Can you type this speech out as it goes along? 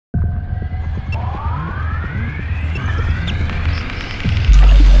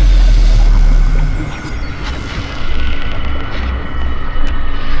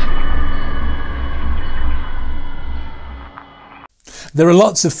There are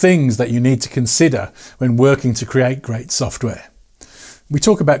lots of things that you need to consider when working to create great software. We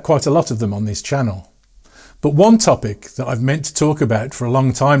talk about quite a lot of them on this channel. But one topic that I've meant to talk about for a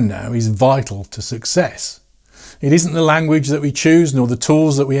long time now is vital to success. It isn't the language that we choose nor the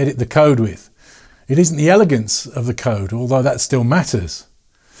tools that we edit the code with. It isn't the elegance of the code, although that still matters.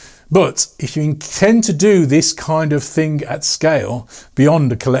 But if you intend to do this kind of thing at scale,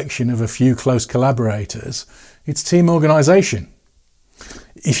 beyond a collection of a few close collaborators, it's team organisation.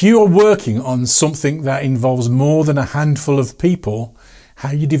 If you are working on something that involves more than a handful of people, how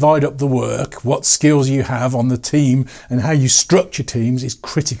you divide up the work, what skills you have on the team, and how you structure teams is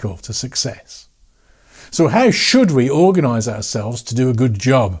critical to success. So how should we organise ourselves to do a good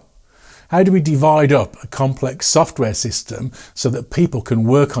job? How do we divide up a complex software system so that people can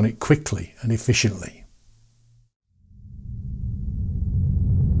work on it quickly and efficiently?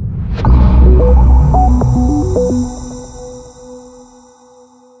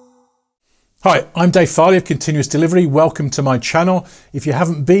 Hi, I'm Dave Farley of Continuous Delivery. Welcome to my channel. If you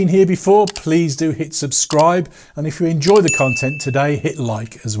haven't been here before, please do hit subscribe. And if you enjoy the content today, hit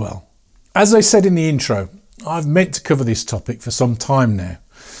like as well. As I said in the intro, I've meant to cover this topic for some time now.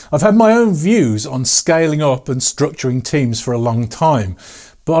 I've had my own views on scaling up and structuring teams for a long time,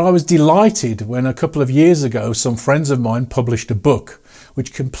 but I was delighted when a couple of years ago some friends of mine published a book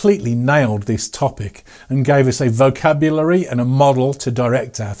which completely nailed this topic and gave us a vocabulary and a model to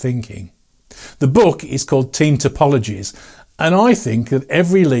direct our thinking. The book is called Team Topologies, and I think that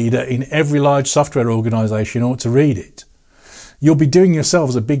every leader in every large software organisation ought to read it. You'll be doing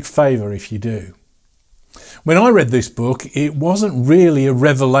yourselves a big favour if you do. When I read this book, it wasn't really a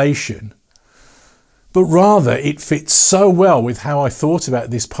revelation, but rather it fits so well with how I thought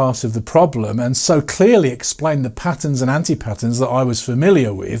about this part of the problem and so clearly explained the patterns and anti-patterns that I was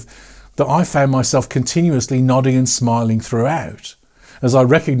familiar with that I found myself continuously nodding and smiling throughout, as I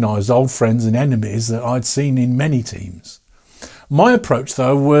recognised old friends and enemies that I'd seen in many teams. My approach,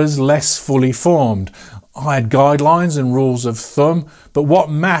 though, was less fully formed. I had guidelines and rules of thumb, but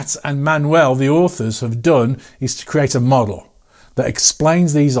what Matt and Manuel, the authors, have done is to create a model that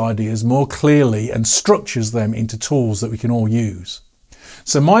explains these ideas more clearly and structures them into tools that we can all use.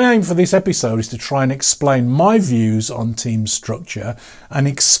 So my aim for this episode is to try and explain my views on team structure and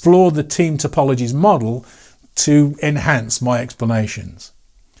explore the Team Topologies model to enhance my explanations.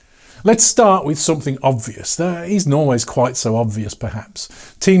 Let's start with something obvious. That isn't always quite so obvious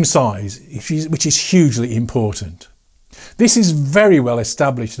perhaps. Team size, which is hugely important. This is very well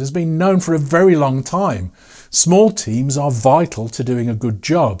established and has been known for a very long time. Small teams are vital to doing a good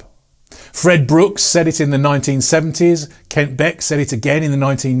job. Fred Brooks said it in the 1970s, Kent Beck said it again in the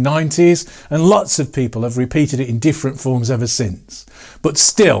 1990s, and lots of people have repeated it in different forms ever since. But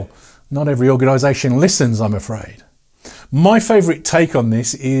still, not every organisation listens, I'm afraid. My favourite take on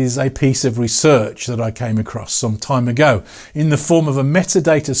this is a piece of research that I came across some time ago in the form of a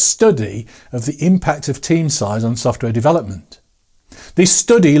metadata study of the impact of team size on software development. This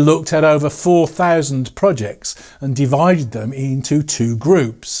study looked at over 4,000 projects and divided them into two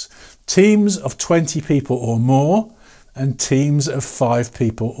groups: teams of 20 people or more and teams of 5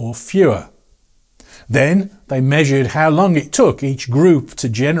 people or fewer. Then they measured how long it took each group to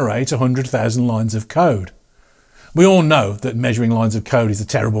generate 100,000 lines of code. We all know that measuring lines of code is a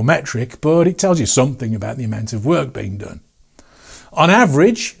terrible metric, but it tells you something about the amount of work being done. On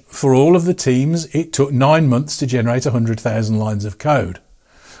average, for all of the teams, it took 9 months to generate 100,000 lines of code.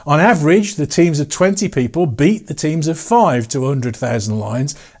 On average, the teams of 20 people beat the teams of 5 to 100,000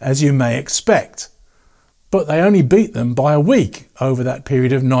 lines, as you may expect. But they only beat them by a week over that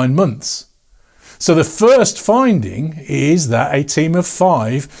period of 9 months. So the first finding is that a team of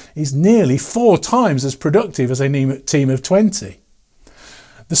 5 is nearly 4 times as productive as a team of 20.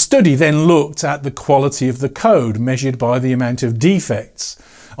 The study then looked at the quality of the code measured by the amount of defects.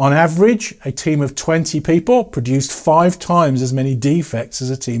 On average, a team of 20 people produced 5 times as many defects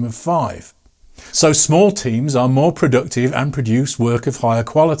as a team of 5. So small teams are more productive and produce work of higher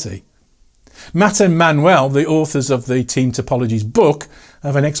quality. Matt and Manuel, the authors of the Team Topologies book,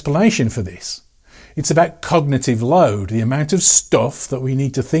 have an explanation for this. It's about cognitive load, the amount of stuff that we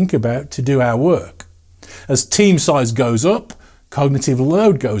need to think about to do our work. As team size goes up, cognitive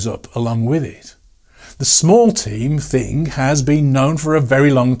load goes up along with it. The small team thing has been known for a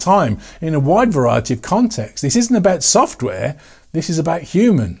very long time in a wide variety of contexts. This isn't about software, this is about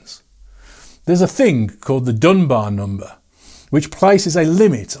humans. There's a thing called the Dunbar number, which places a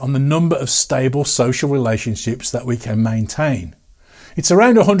limit on the number of stable social relationships that we can maintain. It's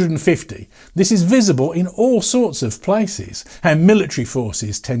around 150. This is visible in all sorts of places. How military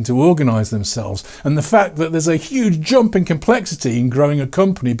forces tend to organise themselves, and the fact that there's a huge jump in complexity in growing a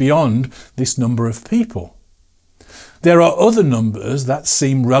company beyond this number of people. There are other numbers that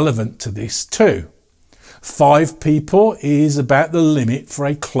seem relevant to this too. 5 people is about the limit for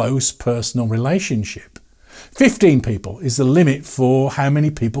a close personal relationship. 15 people is the limit for how many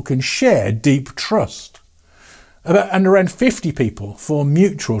people can share deep trust. And around 50 people for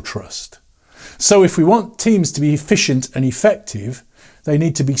mutual trust. So if we want teams to be efficient and effective, they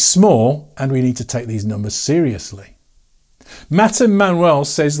need to be small, and we need to take these numbers seriously. Matt and Manuel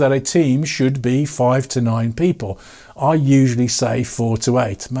says that a team should be 5 to 9 people. I usually say 4 to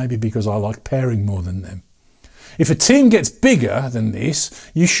 8, maybe because I like pairing more than them. If a team gets bigger than this,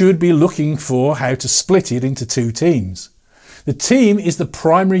 you should be looking for how to split it into 2 teams. The team is the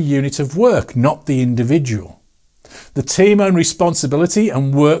primary unit of work, not the individual. The team owns responsibility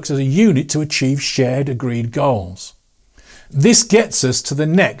and works as a unit to achieve shared agreed goals. This gets us to the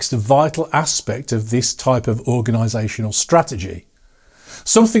next vital aspect of this type of organisational strategy.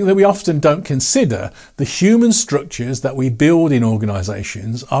 Something that we often don't consider: the human structures that we build in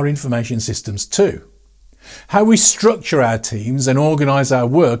organisations are information systems too. How we structure our teams and organise our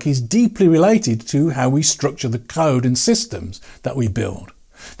work is deeply related to how we structure the code and systems that we build.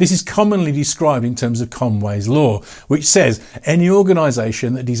 This is commonly described in terms of Conway's law, which says any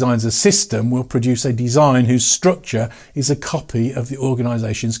organisation that designs a system will produce a design whose structure is a copy of the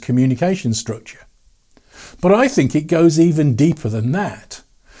organisation's communication structure. But I think it goes even deeper than that.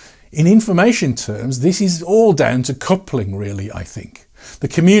 In information terms, this is all down to coupling, really, I think. The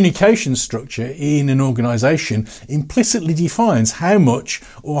communication structure in an organisation implicitly defines how much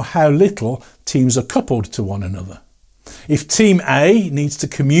or how little teams are coupled to one another. If Team A needs to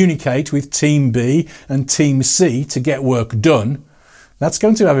communicate with Team B and Team C to get work done, that's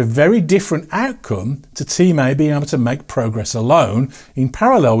going to have a very different outcome to Team A being able to make progress alone in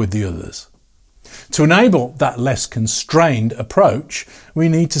parallel with the others. To enable that less constrained approach, we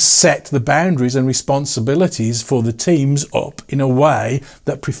need to set the boundaries and responsibilities for the teams up in a way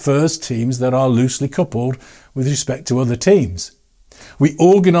that prefers teams that are loosely coupled with respect to other teams. We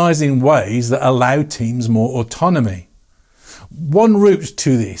organise in ways that allow teams more autonomy. One route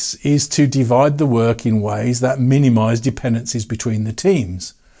to this is to divide the work in ways that minimise dependencies between the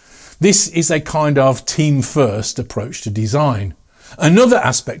teams. This is a kind of team-first approach to design. Another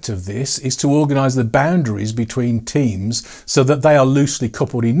aspect of this is to organise the boundaries between teams so that they are loosely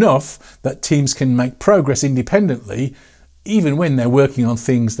coupled enough that teams can make progress independently, even when they're working on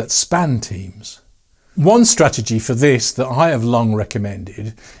things that span teams. One strategy for this that I have long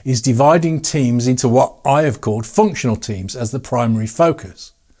recommended is dividing teams into what I have called functional teams as the primary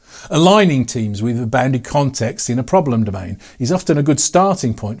focus. Aligning teams with a bounded context in a problem domain is often a good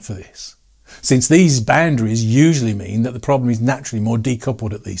starting point for this, since these boundaries usually mean that the problem is naturally more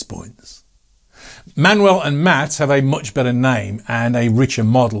decoupled at these points. Manuel and Matt have a much better name and a richer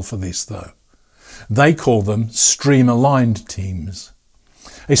model for this though. They call them stream-aligned teams.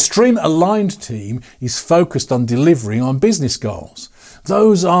 A stream-aligned team is focused on delivering on business goals.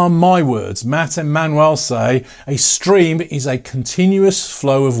 Those are my words. Matt and Manuel say a stream is a continuous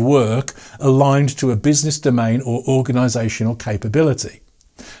flow of work aligned to a business domain or organisational capability.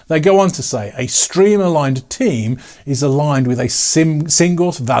 They go on to say a stream-aligned team is aligned with a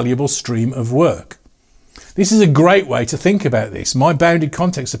single valuable stream of work. This is a great way to think about this. My bounded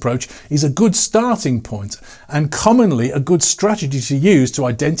context approach is a good starting point and commonly a good strategy to use to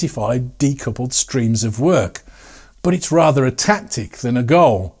identify decoupled streams of work. But it's rather a tactic than a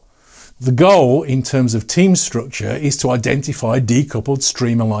goal. The goal in terms of team structure is to identify decoupled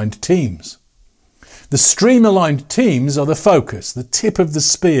stream-aligned teams. The stream-aligned teams are the focus, the tip of the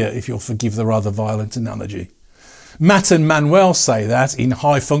spear, if you'll forgive the rather violent analogy. Matt and Manuel say that in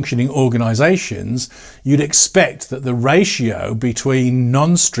high-functioning organisations, you'd expect that the ratio between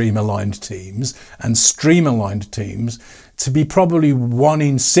non-stream-aligned teams and stream-aligned teams to be probably 1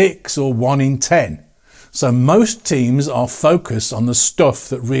 in 6 or 1 in 10. So most teams are focused on the stuff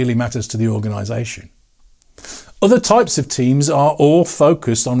that really matters to the organisation. Other types of teams are all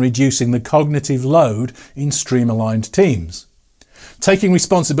focused on reducing the cognitive load in stream-aligned teams, taking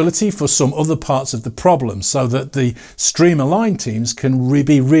responsibility for some other parts of the problem so that the stream-aligned teams can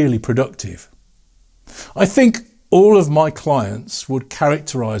be really productive. I think all of my clients would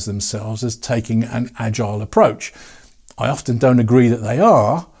characterise themselves as taking an agile approach. I often don't agree that they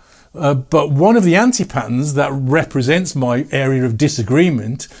are, but one of the anti-patterns that represents my area of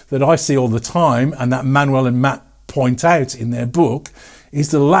disagreement that I see all the time and that Manuel and Matt point out in their book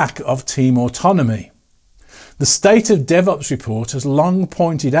is the lack of team autonomy. The State of DevOps report has long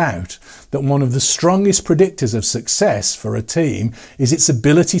pointed out that one of the strongest predictors of success for a team is its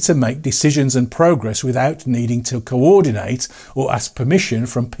ability to make decisions and progress without needing to coordinate or ask permission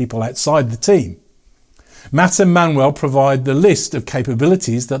from people outside the team. Matt and Manuel provide the list of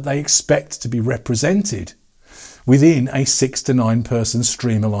capabilities that they expect to be represented within a 6 to 9 person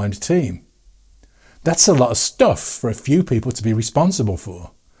stream-aligned team. That's a lot of stuff for a few people to be responsible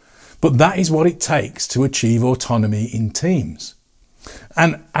for. But that is what it takes to achieve autonomy in teams.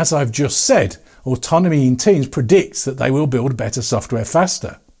 And as I've just said, autonomy in teams predicts that they will build better software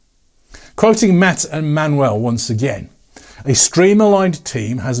faster. Quoting Matt and Manuel once again, a stream-aligned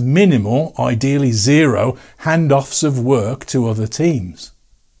team has minimal, ideally zero, handoffs of work to other teams.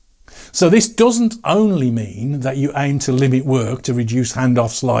 So this doesn't only mean that you aim to limit work to reduce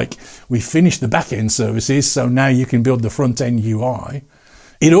handoffs like we finished the back-end services so now you can build the front-end UI.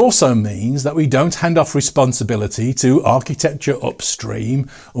 It also means that we don't hand off responsibility to architecture upstream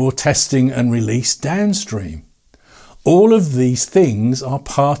or testing and release downstream. All of these things are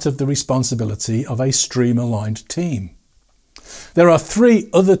part of the responsibility of a stream-aligned team. There are 3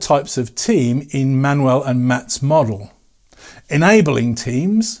 other types of team in Manuel and Matt's model: enabling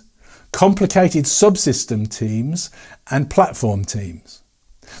teams, complicated subsystem teams, and platform teams.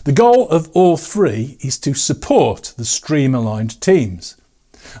 The goal of all 3 is to support the stream-aligned teams.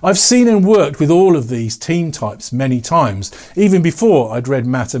 I've seen and worked with all of these team types many times, even before I'd read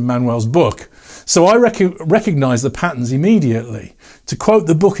Matt and Manuel's book, so I recognise the patterns immediately. To quote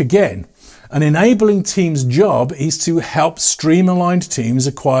the book again, an enabling team's job is to help stream-aligned teams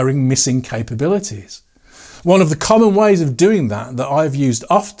acquiring missing capabilities. One of the common ways of doing that I've used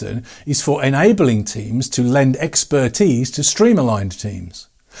often is for enabling teams to lend expertise to stream-aligned teams.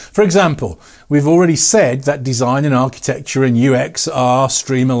 For example, we've already said that design and architecture and UX are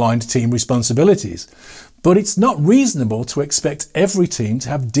stream-aligned team responsibilities, but it's not reasonable to expect every team to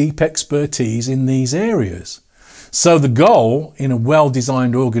have deep expertise in these areas. So the goal in a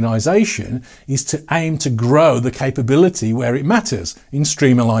well-designed organisation is to aim to grow the capability where it matters in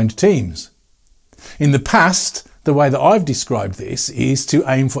stream-aligned teams. In the past, the way that I've described this is to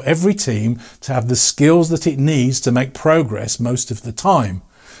aim for every team to have the skills that it needs to make progress most of the time,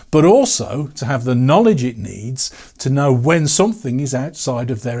 but also to have the knowledge it needs to know when something is outside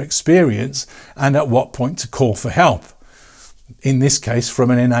of their experience and at what point to call for help, in this case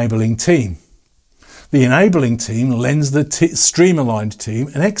from an enabling team. The enabling team lends the stream-aligned team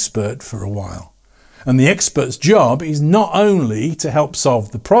an expert for a while, and the expert's job is not only to help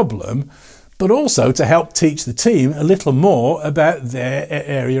solve the problem, but also to help teach the team a little more about their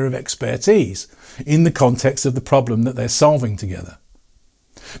area of expertise in the context of the problem that they're solving together.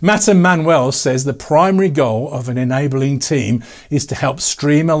 Matt and Manuel says the primary goal of an enabling team is to help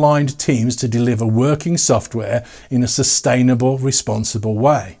stream-aligned teams to deliver working software in a sustainable, responsible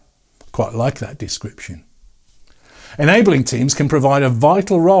way. Quite like that description. Enabling teams can provide a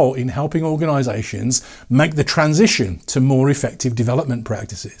vital role in helping organisations make the transition to more effective development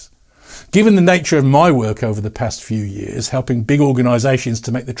practices. Given the nature of my work over the past few years, helping big organisations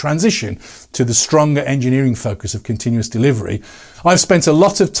to make the transition to the stronger engineering focus of continuous delivery, I've spent a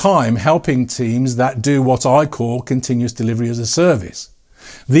lot of time helping teams that do what I call continuous delivery as a service.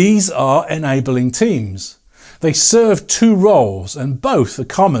 These are enabling teams. They serve 2 roles, and both are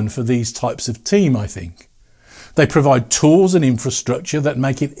common for these types of team, I think. They provide tools and infrastructure that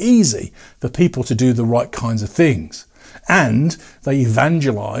make it easy for people to do the right kinds of things. And they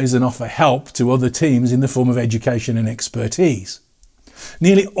evangelise and offer help to other teams in the form of education and expertise.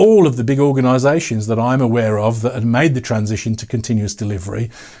 Nearly all of the big organisations that I'm aware of that have made the transition to continuous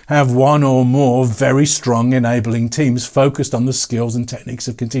delivery have one or more very strong enabling teams focused on the skills and techniques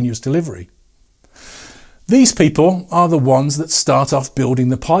of continuous delivery. These people are the ones that start off building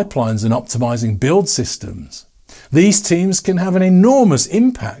the pipelines and optimising build systems. These teams can have an enormous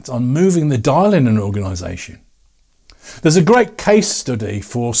impact on moving the dial in an organisation. There's a great case study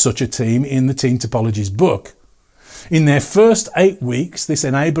for such a team in the Team Topologies book. In their first 8 weeks, this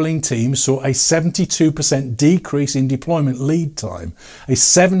enabling team saw a 72% decrease in deployment lead time, a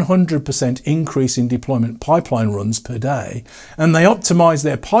 700% increase in deployment pipeline runs per day, and they optimised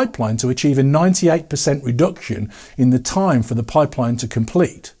their pipeline to achieve a 98% reduction in the time for the pipeline to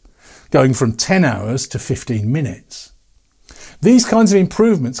complete, going from 10 hours to 15 minutes. These kinds of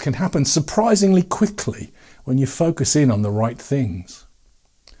improvements can happen surprisingly quickly when you focus in on the right things.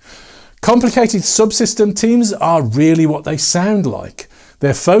 Complicated subsystem teams are really what they sound like.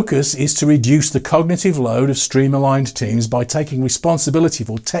 Their focus is to reduce the cognitive load of stream-aligned teams by taking responsibility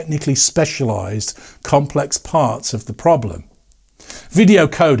for technically specialised, complex parts of the problem. Video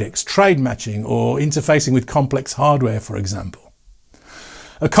codecs, trade matching, or interfacing with complex hardware, for example.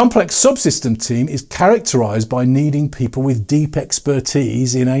 A complex subsystem team is characterised by needing people with deep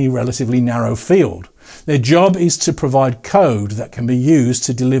expertise in a relatively narrow field. Their job is to provide code that can be used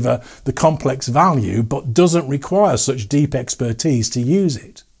to deliver the complex value, but doesn't require such deep expertise to use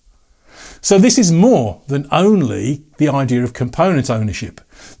it. So this is more than only the idea of component ownership.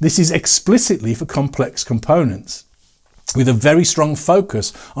 This is explicitly for complex components, with a very strong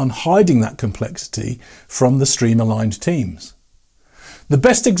focus on hiding that complexity from the stream-aligned teams. The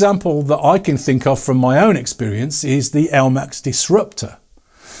best example that I can think of from my own experience is the LMAX disruptor.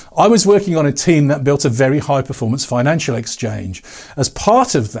 I was working on a team that built a very high-performance financial exchange. As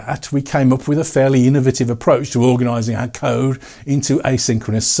part of that, we came up with a fairly innovative approach to organising our code into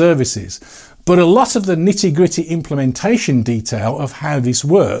asynchronous services. But a lot of the nitty-gritty implementation detail of how this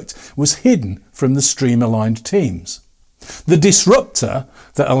worked was hidden from the stream-aligned teams. The disruptor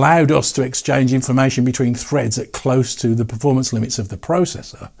that allowed us to exchange information between threads at close to the performance limits of the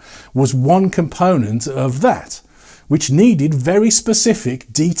processor was one component of that, which needed very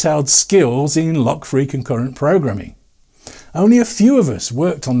specific, detailed skills in lock-free concurrent programming. Only a few of us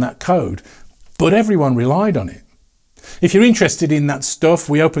worked on that code, but everyone relied on it. If you're interested in that stuff,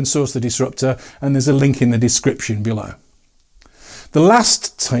 we open source the disruptor, and there's a link in the description below. The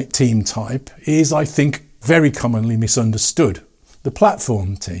last team type is, I think, very commonly misunderstood: the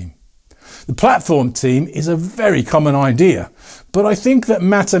platform team. The platform team is a very common idea, but I think that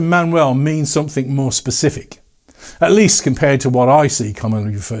Matt and Manuel mean something more specific, at least compared to what I see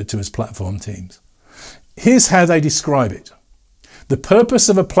commonly referred to as platform teams. Here's how they describe it. The purpose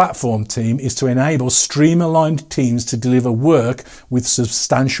of a platform team is to enable stream-aligned teams to deliver work with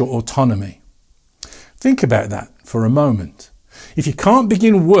substantial autonomy. Think about that for a moment. If you can't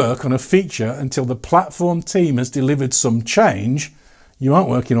begin work on a feature until the platform team has delivered some change, you aren't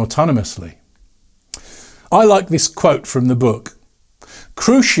working autonomously. I like this quote from the book.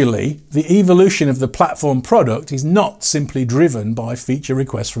 Crucially, the evolution of the platform product is not simply driven by feature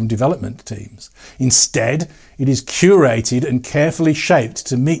requests from development teams. Instead, it is curated and carefully shaped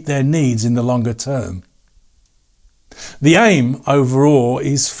to meet their needs in the longer term. The aim overall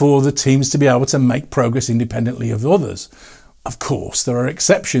is for the teams to be able to make progress independently of others. Of course, there are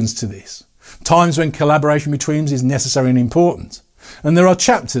exceptions to this, times when collaboration between teams is necessary and important. And there are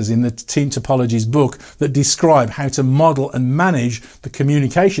chapters in the Team Topologies book that describe how to model and manage the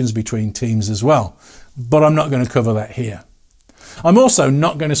communications between teams as well. But I'm not going to cover that here. I'm also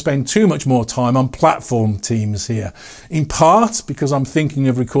not going to spend too much more time on platform teams here, in part because I'm thinking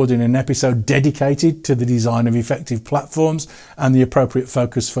of recording an episode dedicated to the design of effective platforms and the appropriate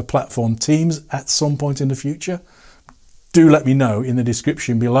focus for platform teams at some point in the future. Do let me know in the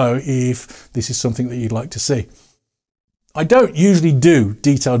description below if this is something that you'd like to see. I don't usually do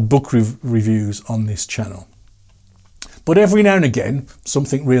detailed book reviews on this channel, but every now and again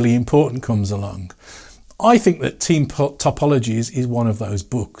something really important comes along. I think that Team Topologies is one of those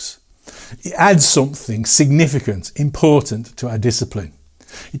books. It adds something significant, important to our discipline.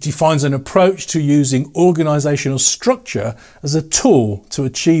 It defines an approach to using organisational structure as a tool to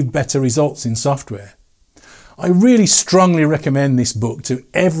achieve better results in software. I really strongly recommend this book to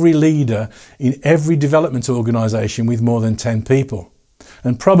every leader in every development organisation with more than 10 people,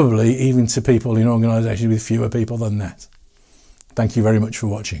 and probably even to people in organisations with fewer people than that. Thank you very much for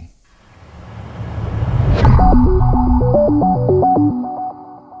watching.